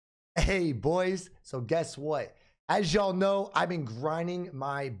Hey boys, so guess what? As y'all know, I've been grinding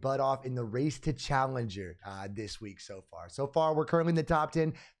my butt off in the race to Challenger this week so far. So far, we're currently in the top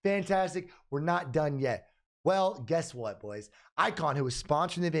 10. Fantastic. We're not done yet. Well, guess what, boys? Icon, who is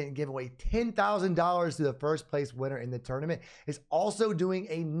sponsoring the event and giving away $10,000 to the first place winner in the tournament, is also doing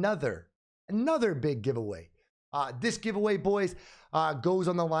another big giveaway. This giveaway, boys, goes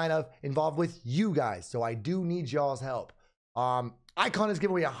on the line of involved with you guys. So I do need y'all's help. Icon is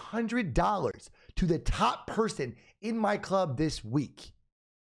giving away $100 to the top person in my club this week.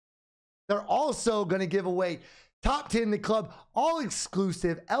 They're also going to give away top 10 in the club, all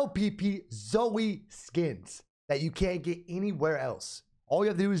exclusive LPP Zoe skins that you can't get anywhere else. All you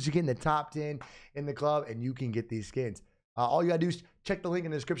have to do is you get in the top 10 in the club and you can get these skins. All you got to do is check the link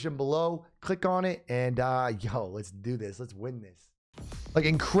in the description below, click on it, and yo, let's do this. Let's win this. Like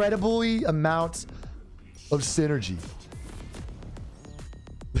incredibly amounts of synergy.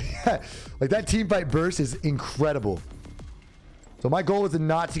 Like that team fight burst is incredible. So my goal is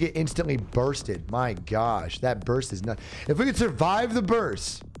not to get instantly bursted. My gosh, that burst is nuts. If we could survive the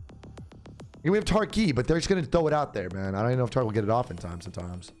burst, we have Tarky, but they're just gonna throw it out there, man. I don't even know if Tark will get it off in time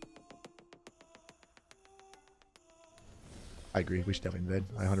sometimes. I agree. We should definitely invade.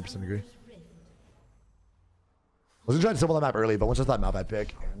 I 100% agree. I was gonna try to double that map early, but once I thought map I'd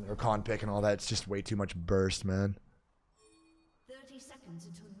pick or con pick and all that, it's just way too much burst, man. 30 seconds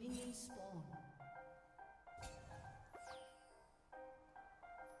until minions spawn.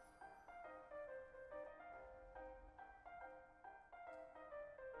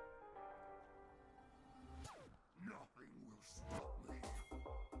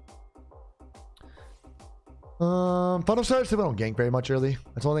 Funnel starters, they don't gank very much early.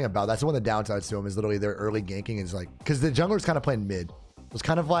 That's the only thing about that's one of the downsides to them is literally their early ganking is like because the jungler's kind of playing mid. It's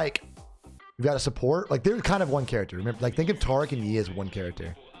kind of like you've got a support. Like they're kind of one character. Remember, like think of Taric and Yi as one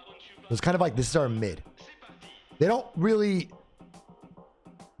character. It's kind of like this is our mid. They don't really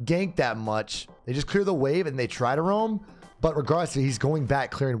gank that much. They just clear the wave and they try to roam. But regardless, he's going back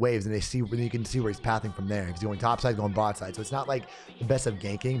clearing waves, and you can see where he's pathing from there. He's going top side, going bot side. So it's not like the best of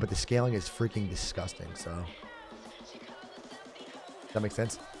ganking, but the scaling is freaking disgusting. So does that make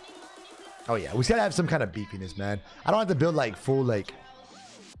sense? Oh yeah, we just gotta have some kind of beefiness, man. I don't have to build like full like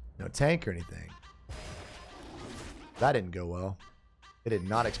tank or anything. That didn't go well. They did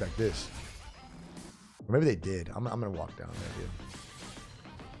not expect this, or maybe they did. I'm gonna walk down there, dude.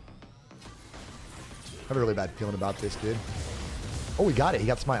 I have a really bad feeling about this, dude. Oh, we got it. He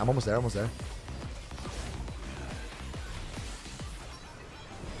got smite. I'm almost there. Almost there.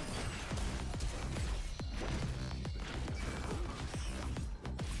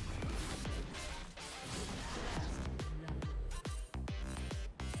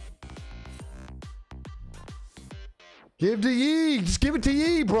 Give to Yi. Just give it to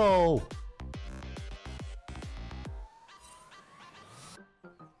Yi, bro.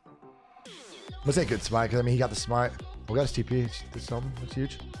 Let's say good smite, because I mean he got the smite. We got his TP. Did something. That's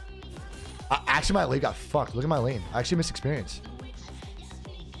huge. Actually, my lane got fucked. Look at my lane. I actually missed experience.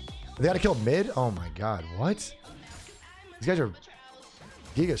 They got to kill mid? Oh my god. What? These guys are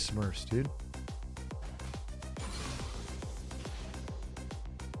giga smurfs, dude.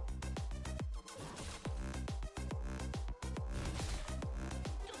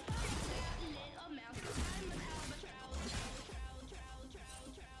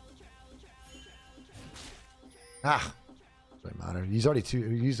 Doesn't matter. He's already two.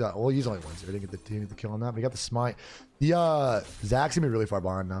 Well, he's only one zero. Didn't get the kill on that. But he got the smite. The Zach's gonna be really far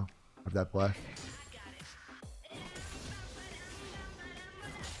behind now after that play.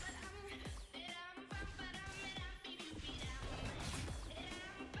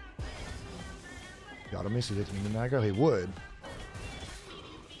 Got him. So he hits me in the aggro. He would.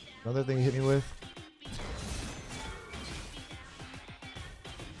 Another thing he hit me with.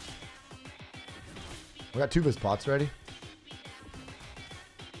 We got 2 of his pots ready.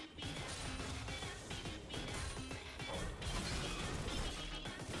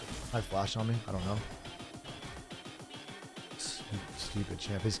 I flash on me. I don't know. Stupid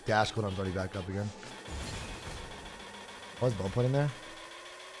champ. His dash cooldown's already back up again. Oh, is bone plating there?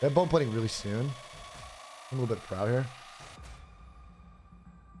 They have bone plating really soon. I'm a little bit proud here.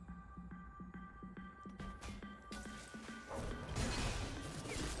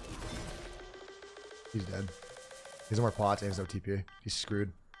 He's dead. He has no more pots and he has no TP. He's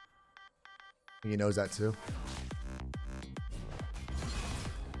screwed. He knows that too.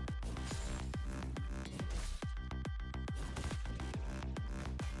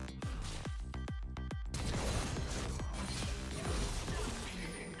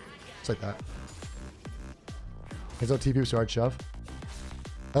 Just like that. He has no TP, so hard shove.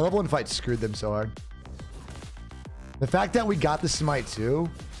 The level 1 fight screwed them so hard. The fact that we got the smite too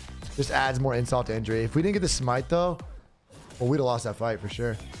just adds more insult to injury. If we didn't get the smite though, well, we'd have lost that fight for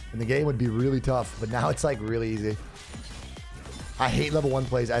sure. And the game would be really tough, but now it's like really easy. I hate level 1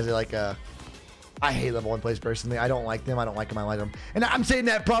 plays as like a... I hate level 1 plays personally. I don't like them. I don't like them. I like them. And I'm saying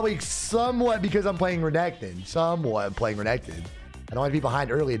that probably somewhat because I'm playing Renekton. Somewhat I'm playing Renekton. I don't want to be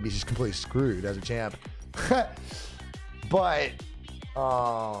behind early and be just completely screwed as a champ. But,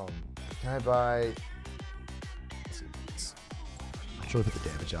 can I buy... I'm sure we put the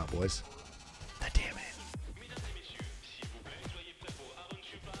damage out, boys. The damage.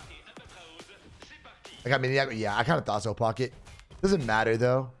 Like, I mean, yeah, I kind of thought so, Pocket. Doesn't matter,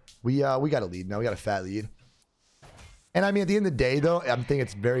 though. We got a lead now. We got a fat lead. And, I mean, at the end of the day, though, I'm thinking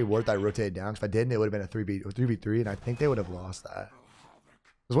it's very worth I rotated down. If I didn't, it would have been a 3v3, and I think they would have lost that.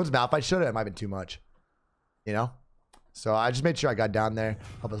 Because once Malphite showed it might have been too much. You know? So I just made sure I got down there.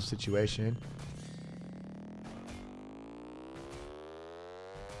 Help us the situation.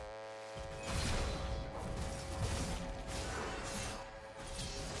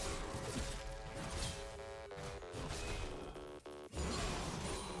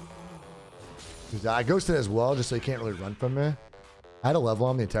 I ghosted as well, just so he can't really run from me. I had to level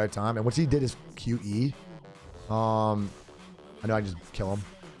him the entire time, and once he did his QE, I know I just kill him.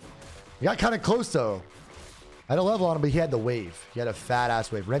 He got kind of close though. I had a level on him, but he had the wave. He had a fat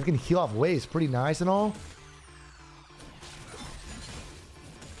ass wave. Ren can heal off waves, pretty nice and all.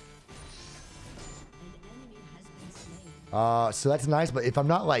 So that's nice, but if I'm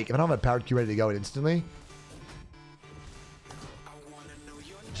not like, if I don't have a powered Q ready to go instantly,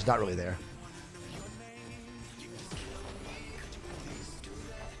 it's not really there.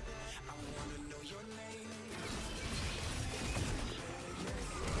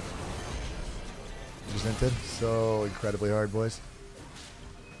 Presented so incredibly hard, boys.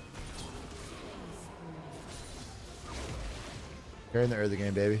 Carrying the early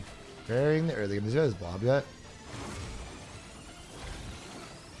game, baby. Carrying the early game. Does he have his blob yet?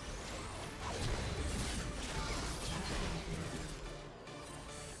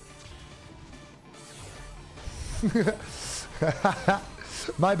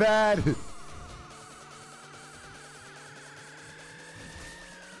 My bad.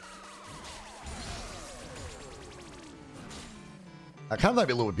 I kind of thought he'd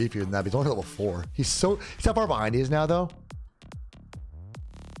be a little bit beefier than that, but he's only level 4. He's how far behind he is now, though.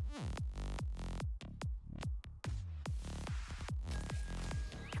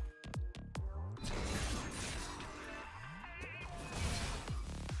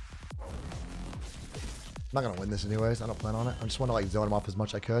 I'm not going to win this anyways. I don't plan on it. I just want to like zone him off as much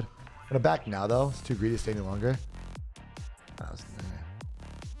as I could. I'm going to back now, though. It's too greedy to stay any longer. That was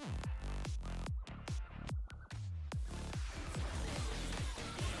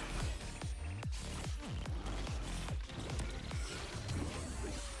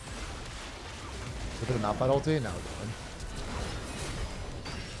Look at the Malphite ulti. Now we're going.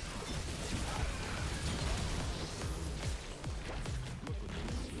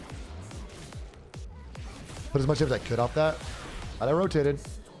 Put as much as I could off that. How'd I rotated?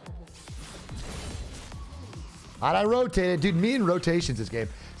 How'd I rotated? Dude, me and rotations this game.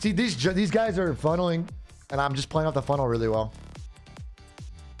 See, these guys are funneling, and I'm just playing off the funnel really well.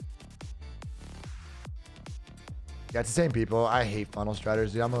 Yeah, it's the same people. I hate funnel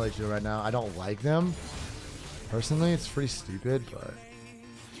strategies, dude. I'm gonna let you know right now. I don't like them. Personally, it's pretty stupid, but...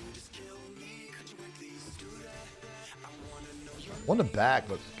 One to back,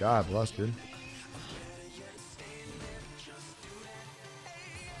 but God bless, dude.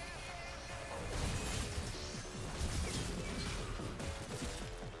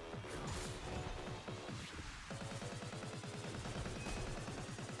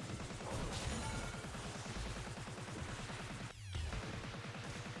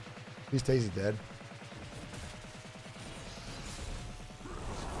 He's Tazy's dead.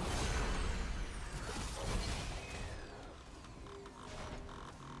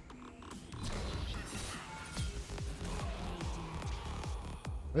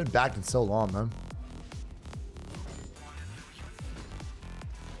 I've been backed in so long, man.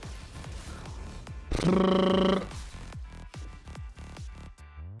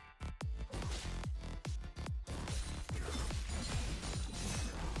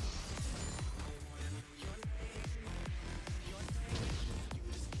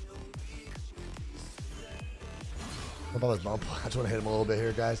 I just want to hit him a little bit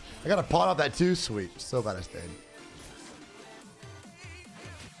here, guys. I got a pot off that too. Sweet. So glad I stayed.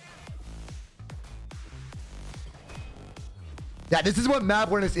 Yeah, this is what map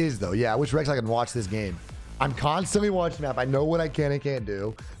awareness is, though. Yeah, I wish Rex I can watch this game. I'm constantly watching map. I know what I can and can't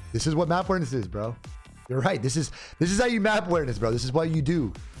do. This is what map awareness is, bro. You're right. This is how you map awareness, bro. This is what you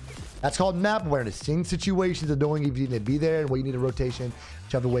do. That's called map awareness. Seeing situations and knowing if you need to be there and what you need a rotation,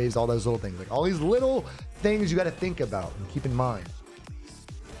 shove the waves, all those little things. Like all these little things you got to think about and keep in mind.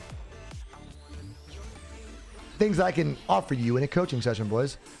 Things I can offer you in a coaching session,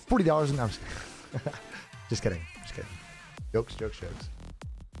 boys. $40 an hour. Just kidding. Just kidding. Jokes, jokes, jokes.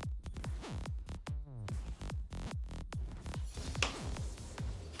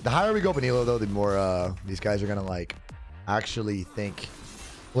 The higher we go vanilla, though, the more these guys are gonna like actually think.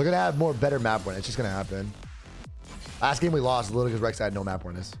 We're gonna have more better map awareness. It's just gonna happen. Last game we lost literally because Rex had no map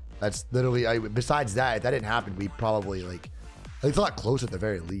awareness. That's literally. Besides that, if that didn't happen, we probably like. It's a lot closer at the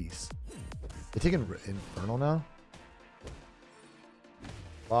very least. They're taking Infernal now.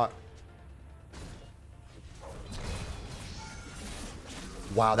 Fuck.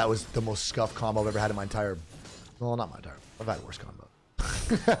 Wow, that was the most scuffed combo I've ever had in my entire. Well, not my entire. I've had worse combo.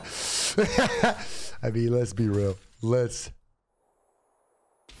 I mean, let's be real. I'll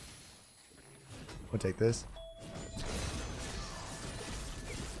take this.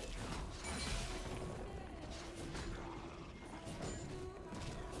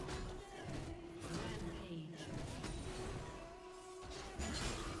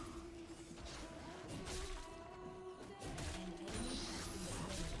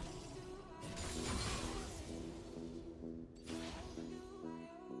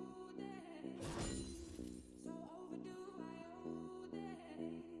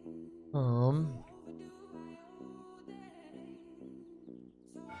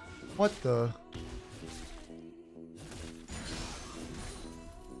 What the?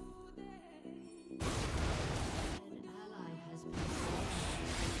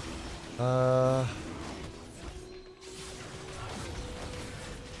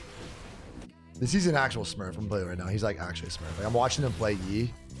 This is an actual Smurf. I'm playing right now. He's like actually a Smurf. Like, I'm watching him play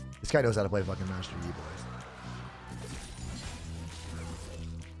Yi. This guy knows how to play fucking Master Yi, boys.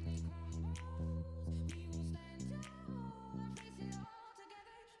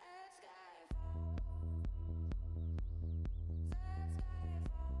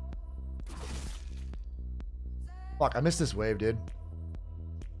 Fuck, I missed this wave, dude.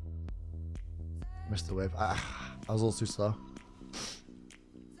 Missed the wave. I was a little too slow.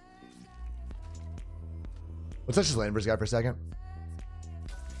 Let's touch this lane versus guy for a second.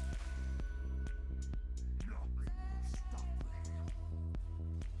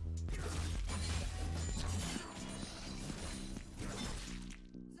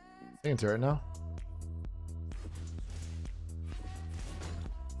 Taking turret now.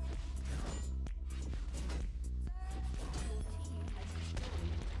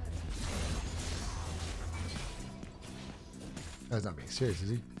 That's not being serious, is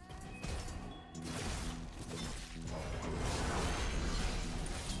he?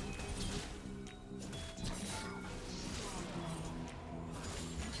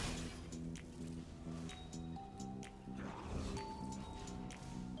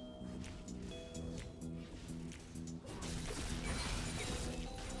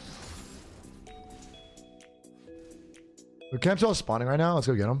 The camp's all spawning right now. Let's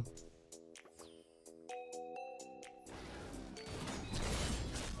go get him.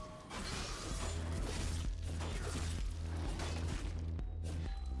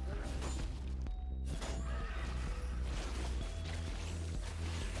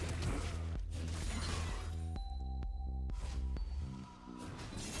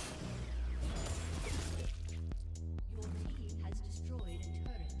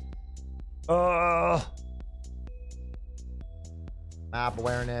 Map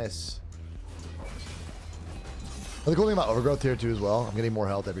awareness. The cool thing about overgrowth here too as well, I'm getting more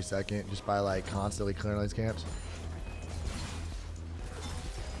health every second just by like constantly clearing these camps.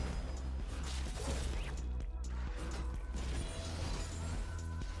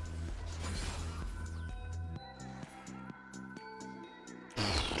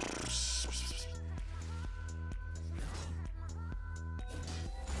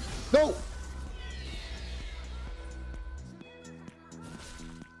 No!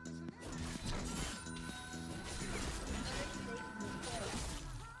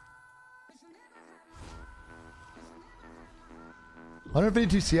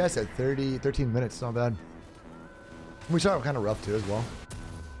 $152 CS at 13 minutes. Not bad. We started kind of rough too as well.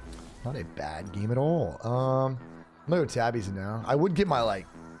 Not a bad game at all. I'm gonna go Tabbies now. I would get my like.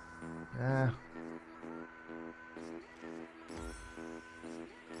 What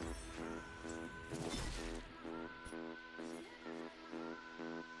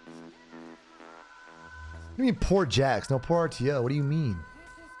do you mean poor Jax? No, poor RTO. What do you mean?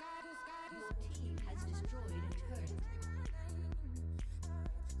 Your team has destroyed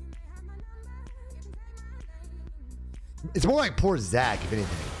It's more like poor Zach, if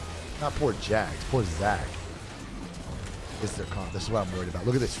anything. Not poor Jack. It's poor Zach. This is their comp. This is what I'm worried about.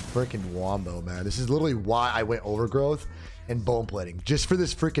 Look at this freaking wombo, man. This is literally why I went overgrowth and bone plating. Just for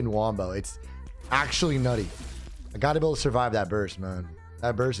this freaking wombo. It's actually nutty. I got to be able to survive that burst, man.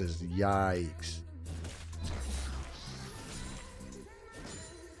 That burst is yikes.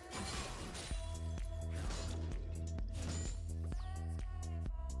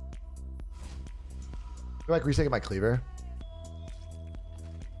 I feel like resetting my cleaver.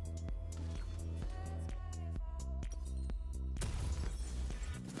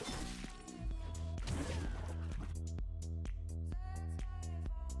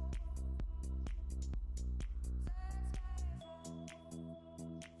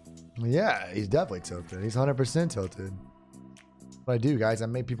 Yeah, he's definitely tilted. He's 100% tilted. What I do, guys, I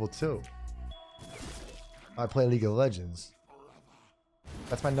make people tilt. I play League of Legends.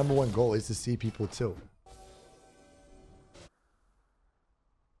 That's my #1 goal, is to see people tilt.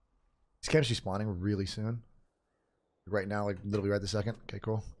 This camp's spawning really soon. Right now, like literally right this second. Okay,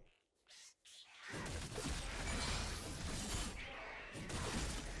 cool.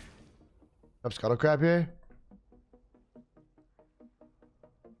 Up Scuttle Crab here.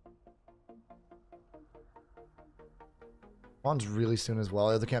 Spawns really soon as well.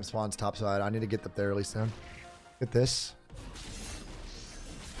 The other camp spawns top side. I need to get up there really soon. Get this.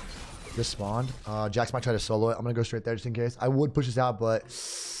 This spawned. Jax might try to solo it. I'm gonna go straight there just in case. I would push this out, but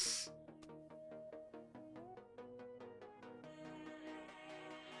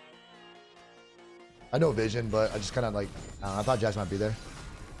I know vision, but I just kind of like I thought Jax might be there.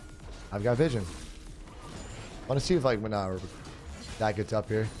 I've got vision. I want to see if like when that gets up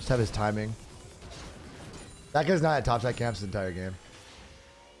here, just have his timing. That guy's not at topside camps this entire game.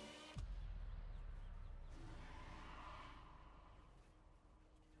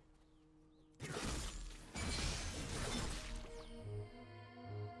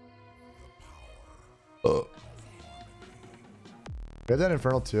 Oh. We have that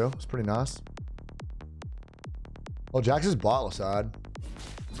Infernal too. It's pretty nice. Oh, Jax is bottle side.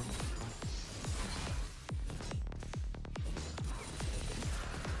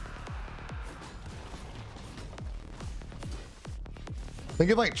 Think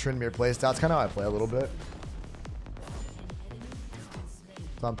of like Tryndamere playstyle. It's kind of how I play a little bit.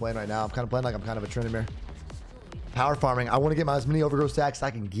 So I'm playing right now. I'm kind of playing like I'm kind of a Tryndamere. Power farming. I want to get as many overgrowth stacks as I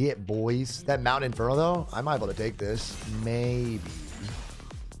can get, boys. That Mountain Inferno though, I might be able to take this. Maybe.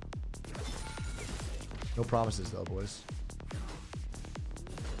 No promises though, boys.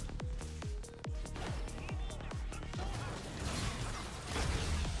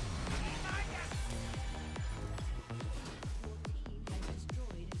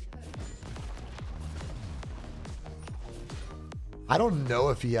 I don't know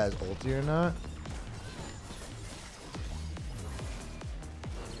if he has ulti or not.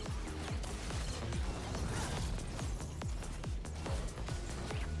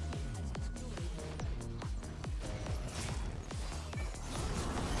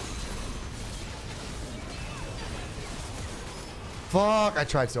 Fuck, I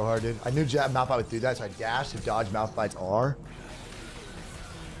tried so hard, dude. I knew Malphite would do that, so I dashed to dodge Malphite's R.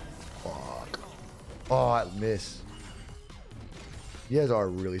 Fuck. Oh, I missed. He has R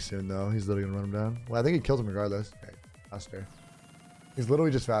really soon, though. He's literally gonna run him down. Well, I think he kills him regardless. Okay, that's fair. He's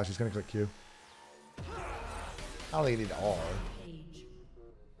literally just fast. He's gonna click Q. I don't think he needs R.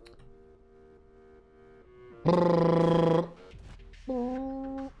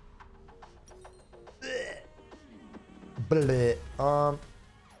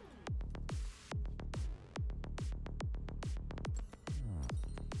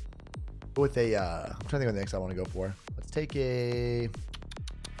 With a I'm trying to think what the next I want to go for. Let's take a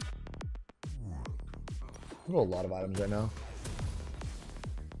a lot of items right now.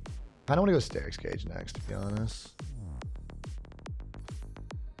 I don't want to go Stairs Cage next, to be honest.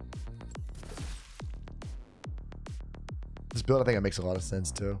 This build I think it makes a lot of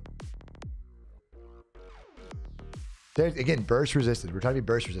sense too. Again, burst resisted. We're trying to be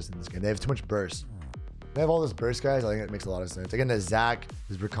burst resistant in this game. They have too much burst. They have all this burst, guys. I think it makes a lot of sense. Again, there's Zach,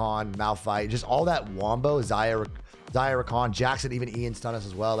 there's Rakan, Malphite, just all that wombo. Xayah, Rakan, Jackson, even Ian stun us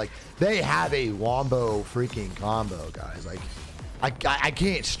as well. Like, they have a wombo freaking combo, guys. Like, I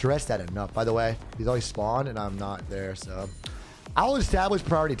can't stress that enough. By the way, he's always spawned, and I'm not there, so I'll establish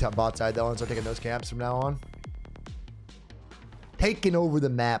priority top bot side though, and start taking those camps from now on. Taking over the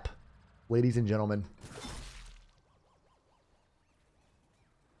map, ladies and gentlemen.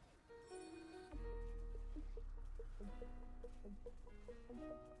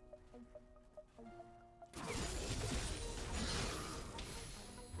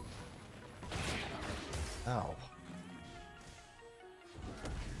 Ow.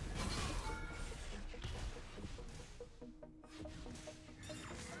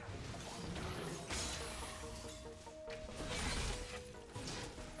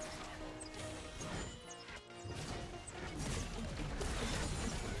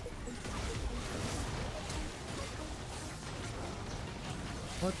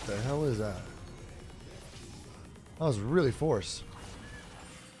 What the hell is that? That was really forced.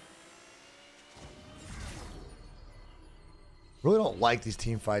 Really don't like these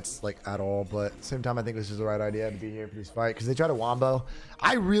team fights like at all, but at the same time I think this is the right idea to be here for this fight because they try to wombo.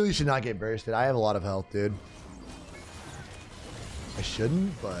 I really should not get bursted. I have a lot of health, dude. I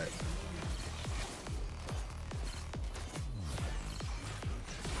shouldn't, but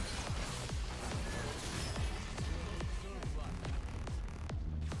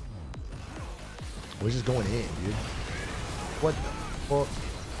we're just going in, dude. What the fuck?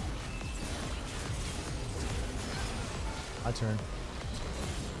 My turn.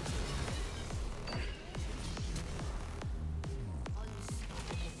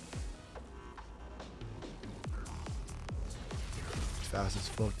 Fast as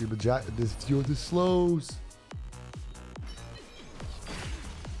fuck, dude. But Jack, this slows.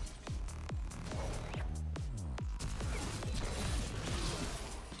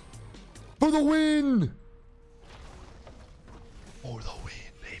 For the win! For the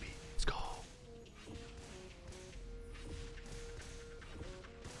win, baby. Let's go.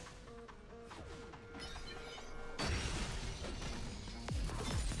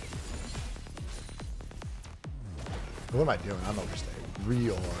 What am I doing? I'm overstaying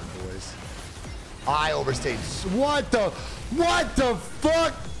real hard, boys. I overstayed. What the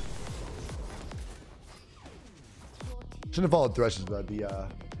fuck? Shouldn't have followed Thresh's, but I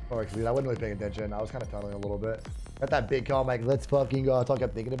wasn't really paying attention. I was kind of tunneling a little bit. Got that big call, I'm like, let's fucking go. I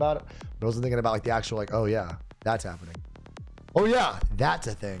kept thinking about it, but I wasn't thinking about like the actual, like, oh yeah, that's happening. Oh yeah, that's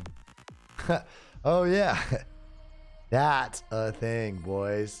a thing. Oh yeah, that's a thing,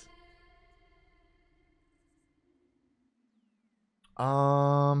 boys.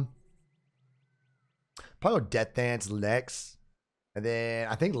 Probably Death Dance next, and then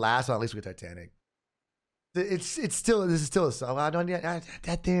I think last one at least we get Titanic. This is still a, I don't need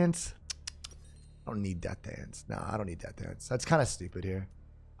Death Dance. I don't need Death Dance. No, I don't need Death Dance. That's kind of stupid here.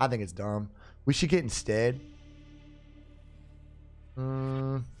 I think it's dumb. We should get instead.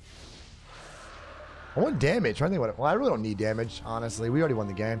 I want damage. I think well, I really don't need damage, honestly. We already won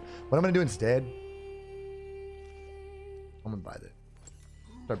the game. What I'm gonna do instead? I'm gonna buy that.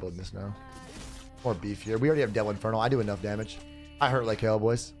 Start building this now. More beef here. We already have Devil Infernal. I do enough damage. I hurt like hell,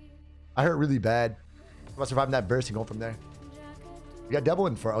 boys. I hurt really bad. I'm about surviving that burst and going from there. We got Devil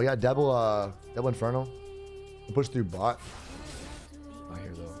Infernal. We got Devil Infernal. We'll push through bot. Not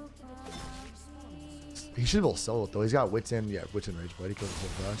here though. He should be able to solo it though. He's got Wits in. Yeah, Wits in Rage, but he kills it so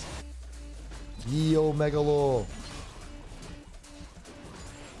fast. Yo, Megalo.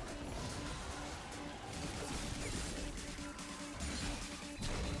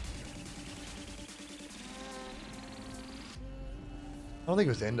 I don't think it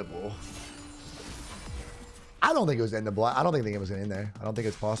was endable. I don't think it was endable. I don't think the game was in there. I don't think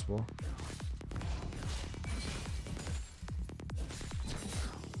it's possible.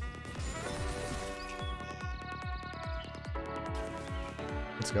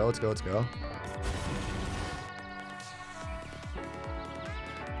 Let's go, let's go, let's go.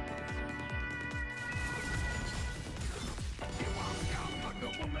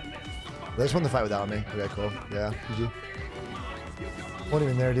 They just won the fight without me. Okay, cool. Yeah, GG. Wasn't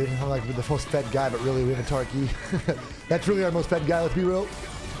even there, dude. I'm like the most fed guy, but really we have a Tarky. That's really our most fed guy. Let's be real.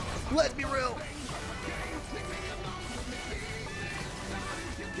 Let's be real.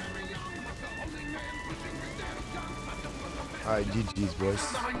 All right, GG's, boys.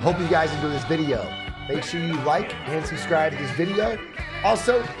 Hope you guys enjoy this video. Make sure you like and subscribe to this video.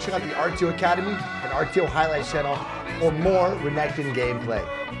 Also, check out the RTO Academy and RTO Highlights channel for more Renekton gameplay.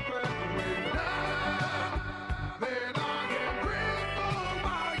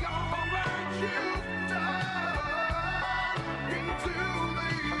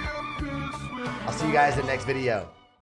 I'll see you guys in the next video.